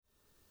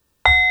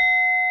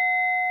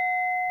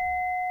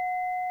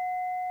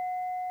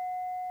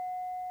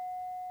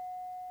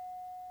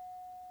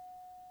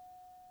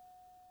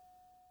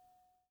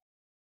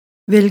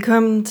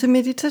Velkommen til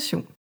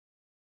meditation.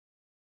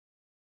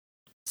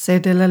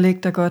 Sæt eller læg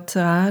dig godt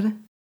til rette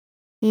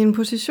i en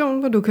position,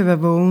 hvor du kan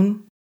være vågen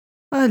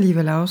og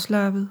alligevel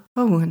afslappet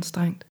og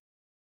uanstrengt.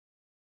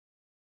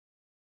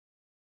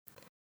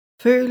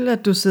 Føl,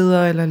 at du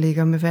sidder eller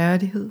ligger med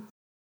værdighed,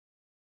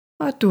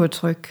 og at du er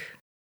tryg.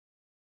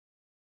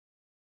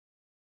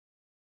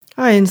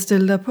 Og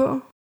indstil dig på,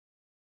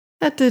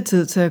 at det er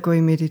tid til at gå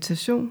i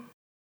meditation,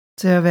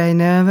 til at være i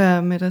nærvær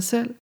med dig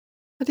selv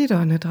og dit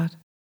åndedræt.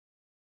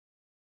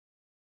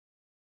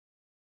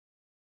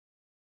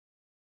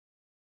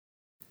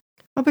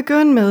 Og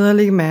begynd med at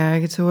lægge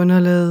mærke til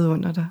underlaget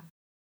under dig.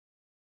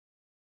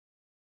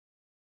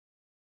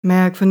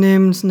 Mærk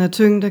fornemmelsen af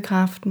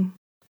tyngdekraften,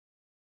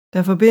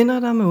 der forbinder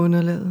dig med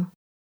underlaget,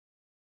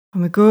 og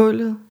med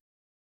gulvet,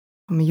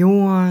 og med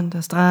jorden,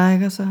 der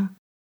strækker sig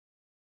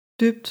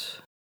dybt,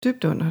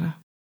 dybt under dig.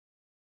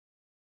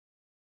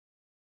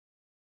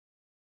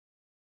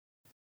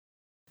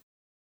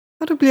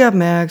 Og du bliver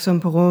opmærksom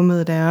på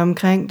rummet, der er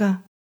omkring dig,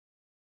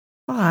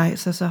 og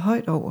rejser sig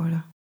højt over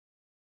dig.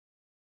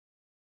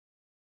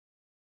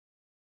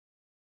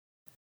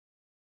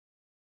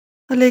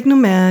 Og læg nu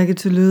mærke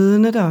til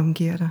lydene, der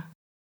omgiver dig.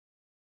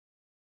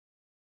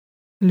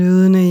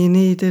 Lydene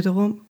inde i dette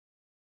rum.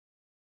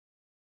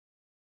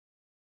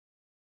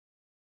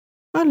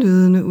 Og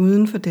lydene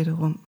uden for dette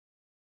rum.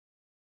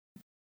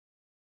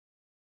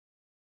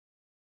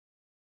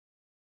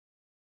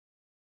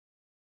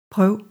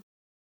 Prøv,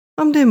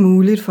 om det er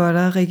muligt for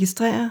dig at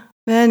registrere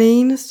hver en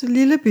eneste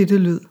lille bitte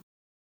lyd,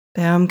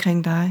 der er omkring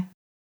dig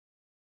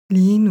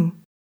lige nu.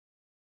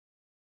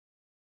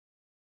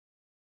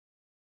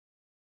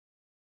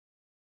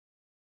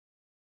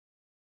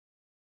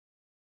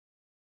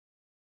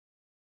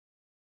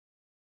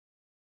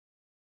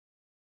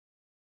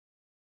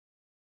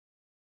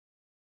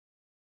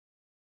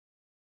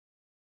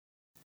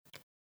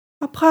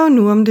 Og prøv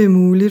nu, om det er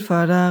muligt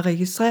for dig at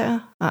registrere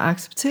og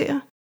acceptere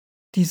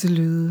disse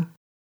lyde.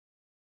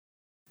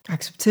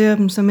 Accepter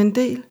dem som en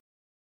del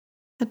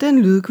af den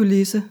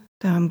lydkulisse,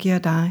 der omgiver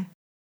dig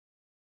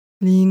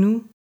lige nu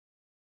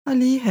og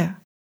lige her.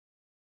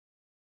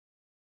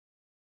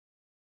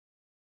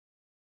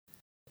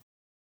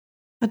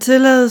 Og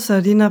tillad så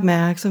din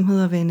opmærksomhed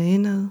at vende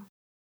indad.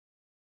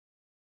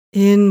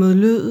 Ind mod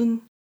lyden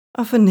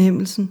og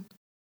fornemmelsen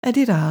af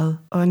dit eget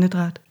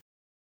åndedræt.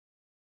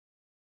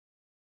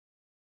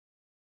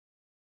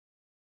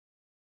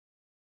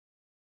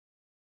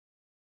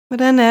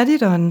 Hvordan er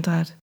dit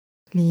åndedræt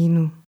lige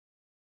nu?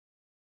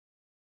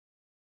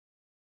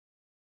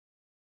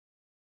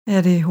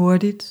 Er det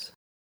hurtigt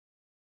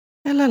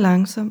eller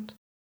langsomt?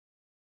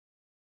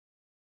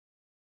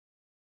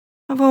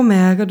 Og hvor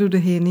mærker du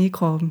det henne i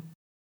kroppen?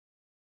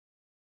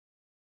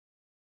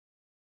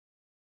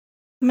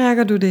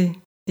 Mærker du det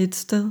et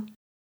sted?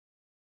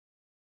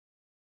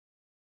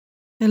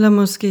 Eller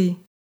måske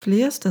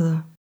flere steder?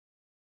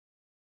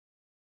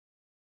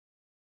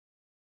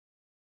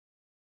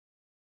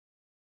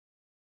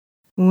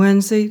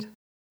 Uanset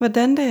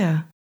hvordan det er,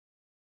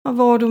 og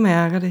hvor du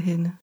mærker det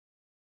henne,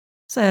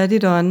 så er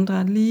dit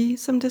åndedræt lige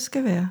som det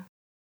skal være.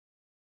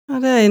 Og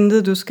der er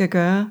intet du skal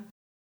gøre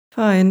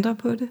for at ændre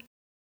på det,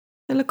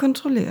 eller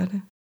kontrollere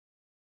det.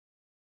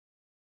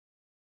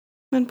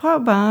 Men prøv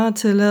bare at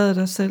tillade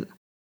dig selv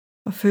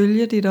at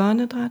følge dit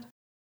åndedræt,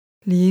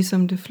 lige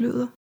som det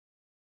flyder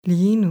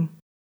lige nu.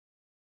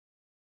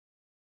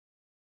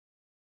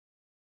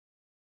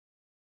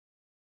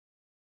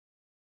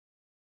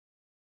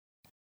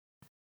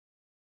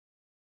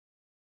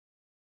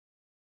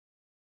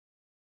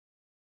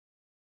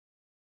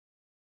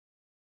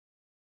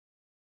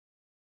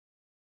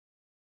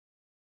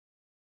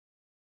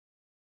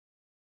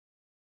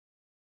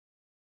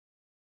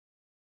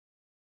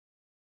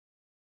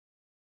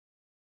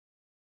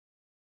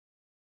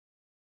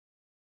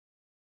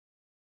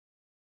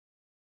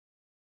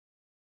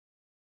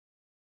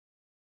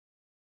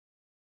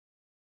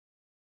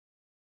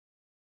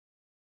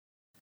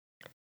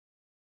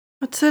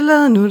 Og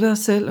tillad nu dig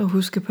selv at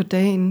huske på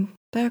dagen,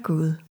 der er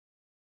gået.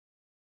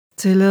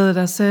 Tillad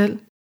dig selv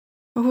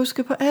at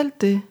huske på alt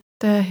det,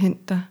 der er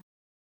hent dig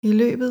i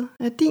løbet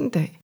af din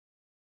dag.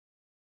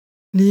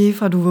 Lige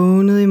fra du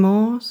vågnede i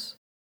morges,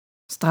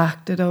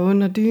 strakte dig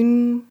under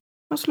dynen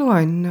og slog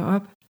øjnene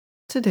op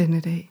til denne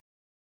dag.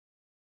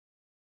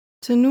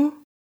 Til nu,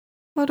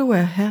 hvor du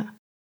er her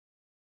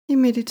i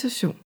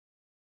meditation.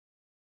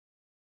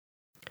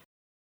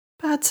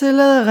 Bare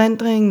tillad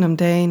erindringen om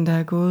dagen, der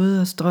er gået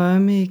og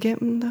strømme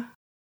igennem dig.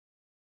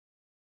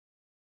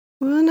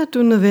 Uden at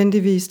du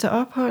nødvendigvis tager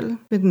ophold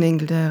ved den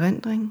enkelte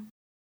erindring.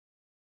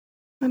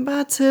 Men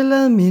bare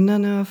tillad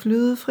minderne at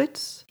flyde frit.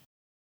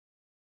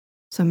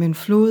 Som en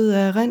flod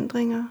af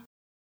erindringer.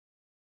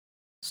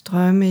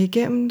 Strømme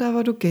igennem dig,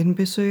 hvor du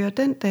genbesøger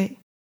den dag,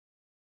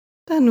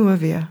 der nu er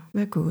ved at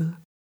være gået.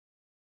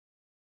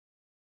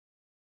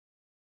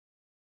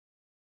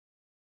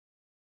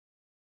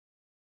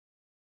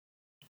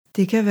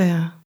 Det kan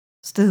være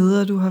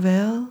steder, du har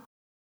været.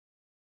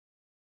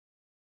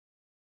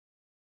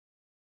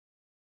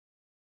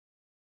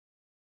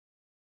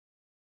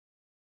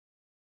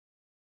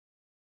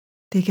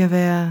 Det kan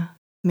være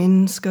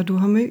mennesker, du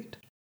har mødt.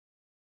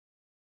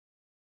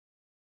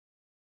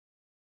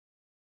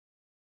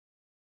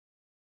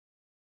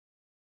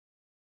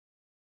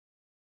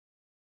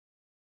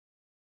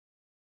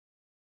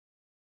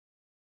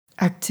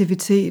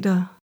 Aktiviteter,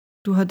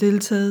 du har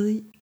deltaget i.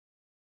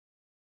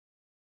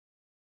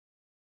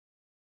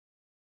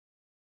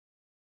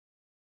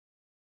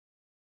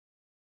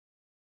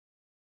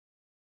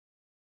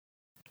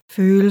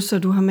 Følelser,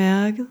 du har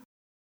mærket.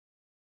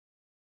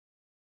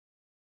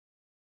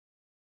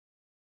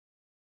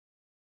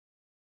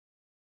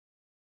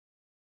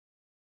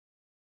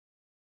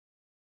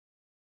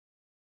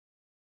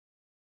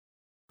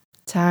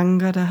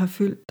 Tanker, der har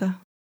fyldt dig.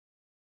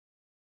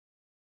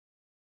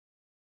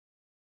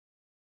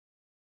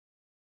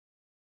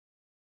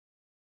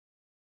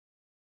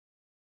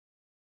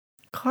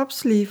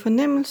 Kropslige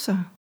fornemmelser,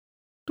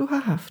 du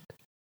har haft.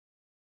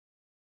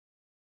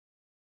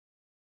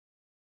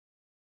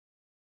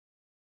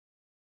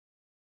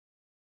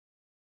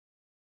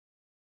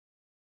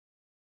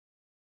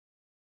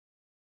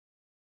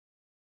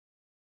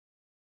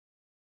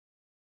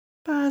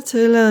 Bare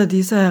tillade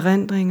disse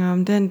erindringer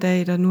om den dag,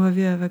 der nu er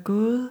ved at være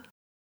gået,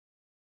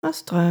 og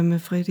strømme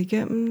frit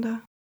igennem dig.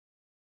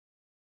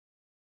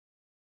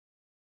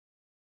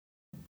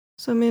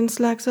 Som en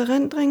slags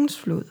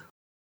erindringsflod.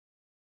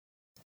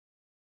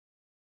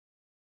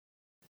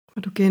 Og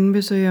du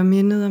genbesøger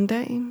mindet om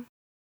dagen,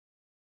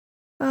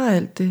 og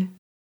alt det,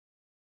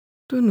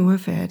 du nu er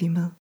færdig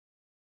med.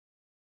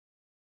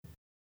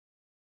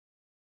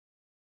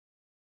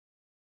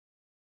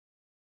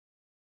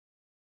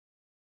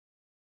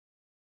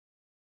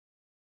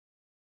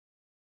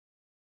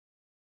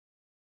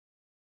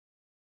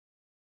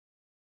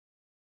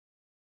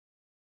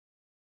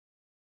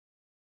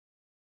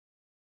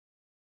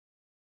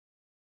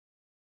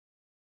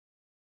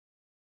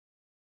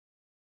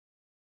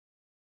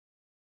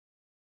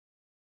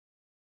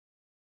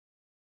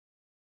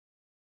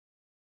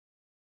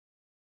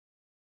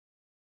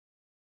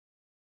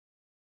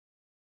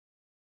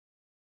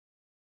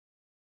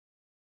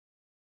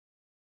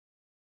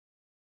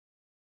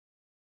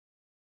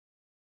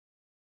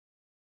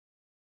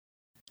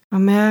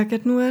 Og mærk,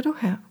 at nu er du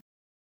her.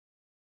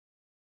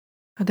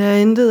 Og der er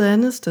intet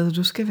andet sted,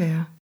 du skal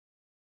være.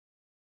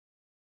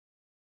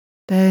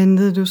 Der er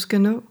intet, du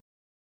skal nå.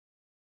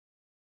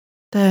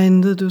 Der er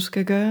intet, du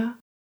skal gøre,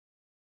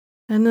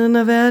 andet end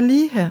at være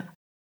lige her,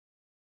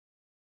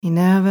 i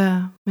nærvær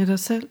med dig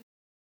selv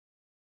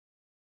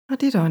og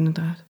dit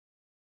åndedræt.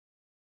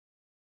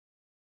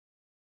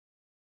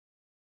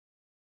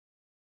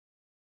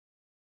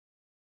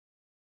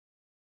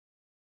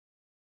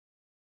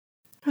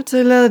 Og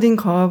tillad din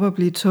krop at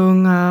blive tung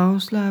og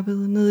afslappet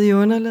ned i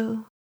underlaget.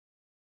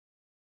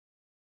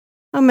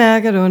 Og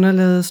mærk, at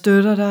underlaget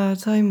støtter dig og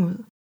tager imod.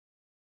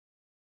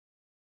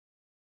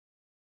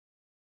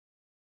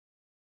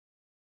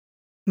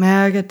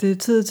 Mærk, at det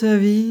er tid til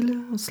at hvile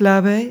og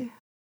slappe af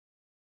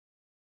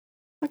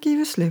og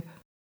give slip.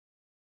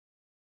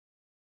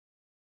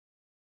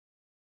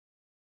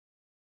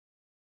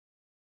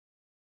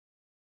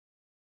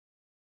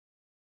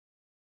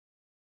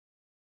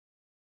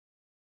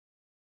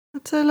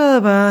 Og tillad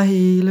bare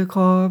hele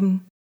kroppen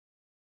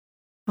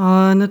og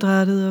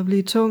åndedrættet at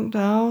blive tungt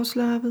og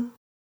afslappet.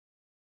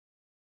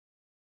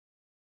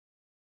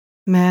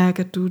 Mærk,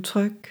 at du er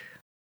tryg.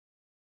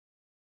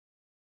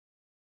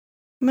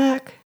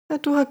 Mærk, at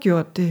du har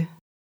gjort det,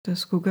 der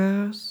skulle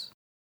gøres.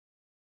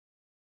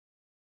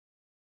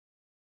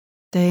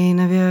 Dagen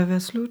er ved at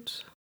være slut.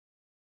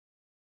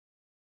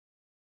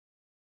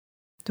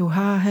 Du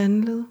har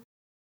handlet,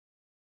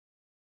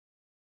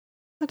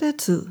 og det er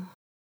tid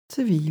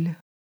til hvile.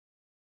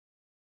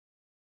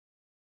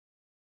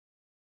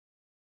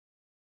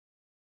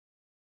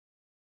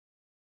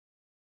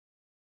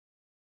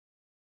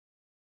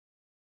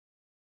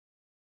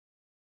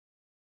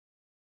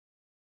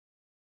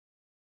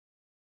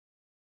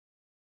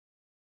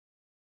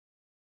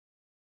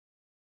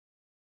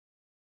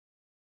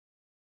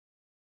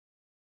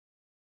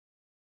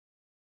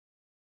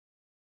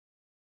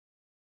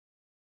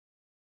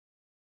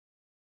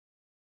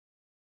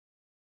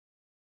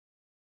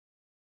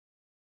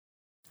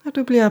 Og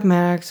du bliver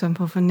opmærksom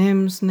på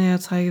fornemmelsen af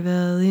at trække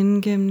vejret ind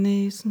gennem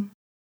næsen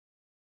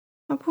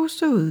og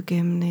puste ud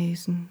gennem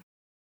næsen.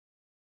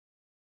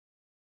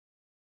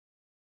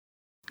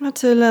 Og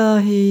tillader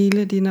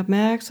hele din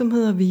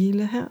opmærksomhed at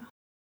hvile her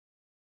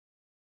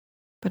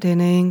på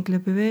denne enkle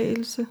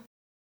bevægelse.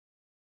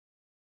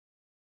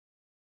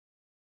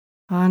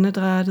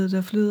 Åndedrættet,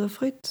 der flyder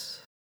frit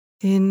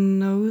ind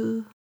og ud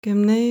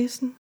gennem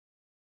næsen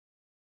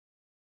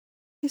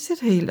i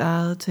sit helt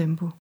eget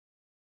tempo.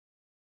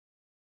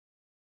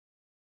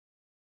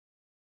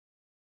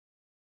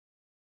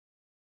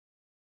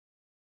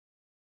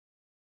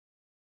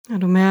 Og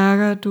du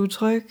mærker, at du er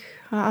tryg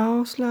og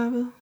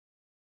afslappet,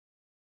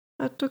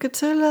 og at du kan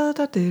tillade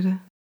dig dette.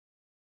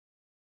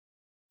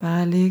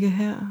 Bare ligge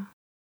her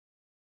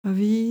og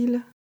hvile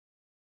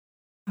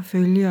og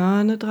følge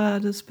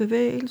åndedrættets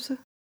bevægelse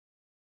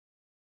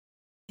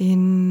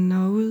ind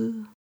og ud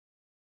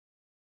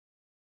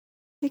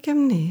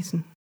igennem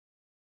næsen.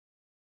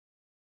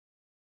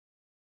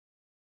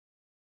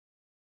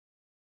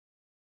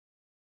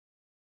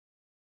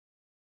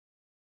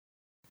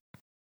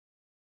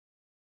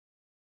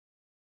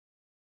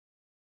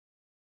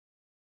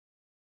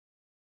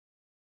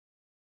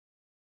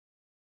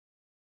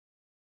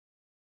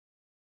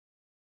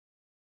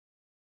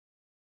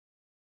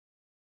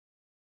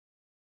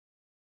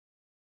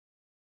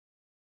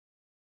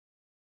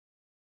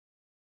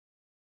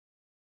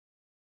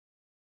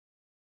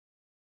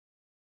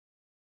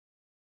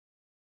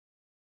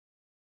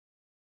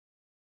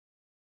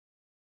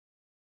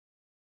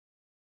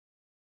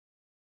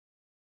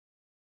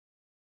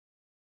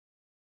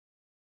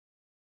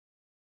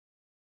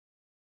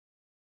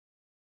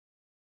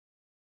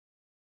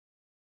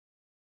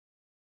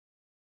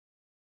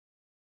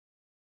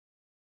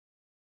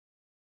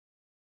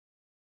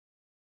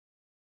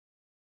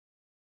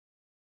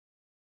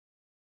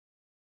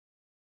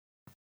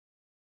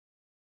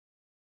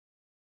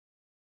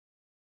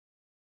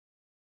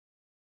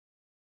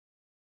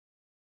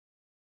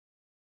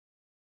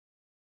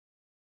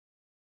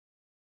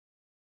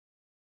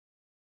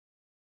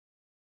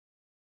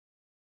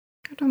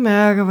 Du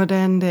mærker,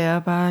 hvordan det er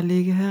bare at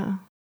ligge her.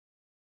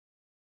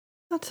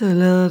 Og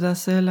tillade dig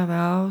selv at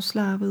være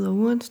afslappet og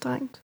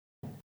uanstrengt.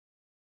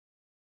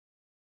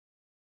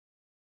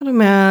 Og du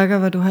mærker,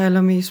 hvad du har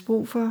allermest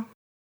brug for.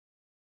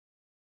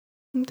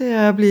 Det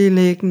er at blive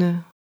liggende.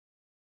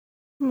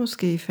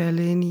 Måske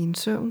falde ind i en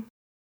søvn.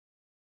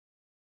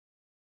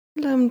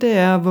 Eller om det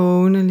er at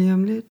vågne lige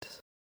om lidt.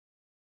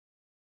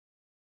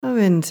 Og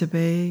vende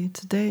tilbage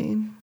til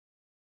dagen.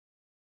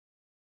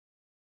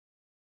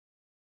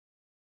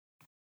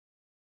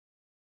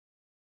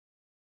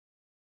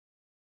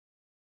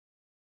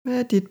 Hvad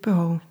er dit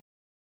behov?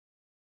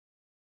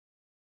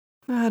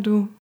 Hvad har du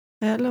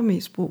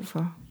allermest brug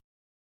for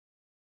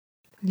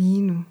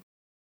lige nu?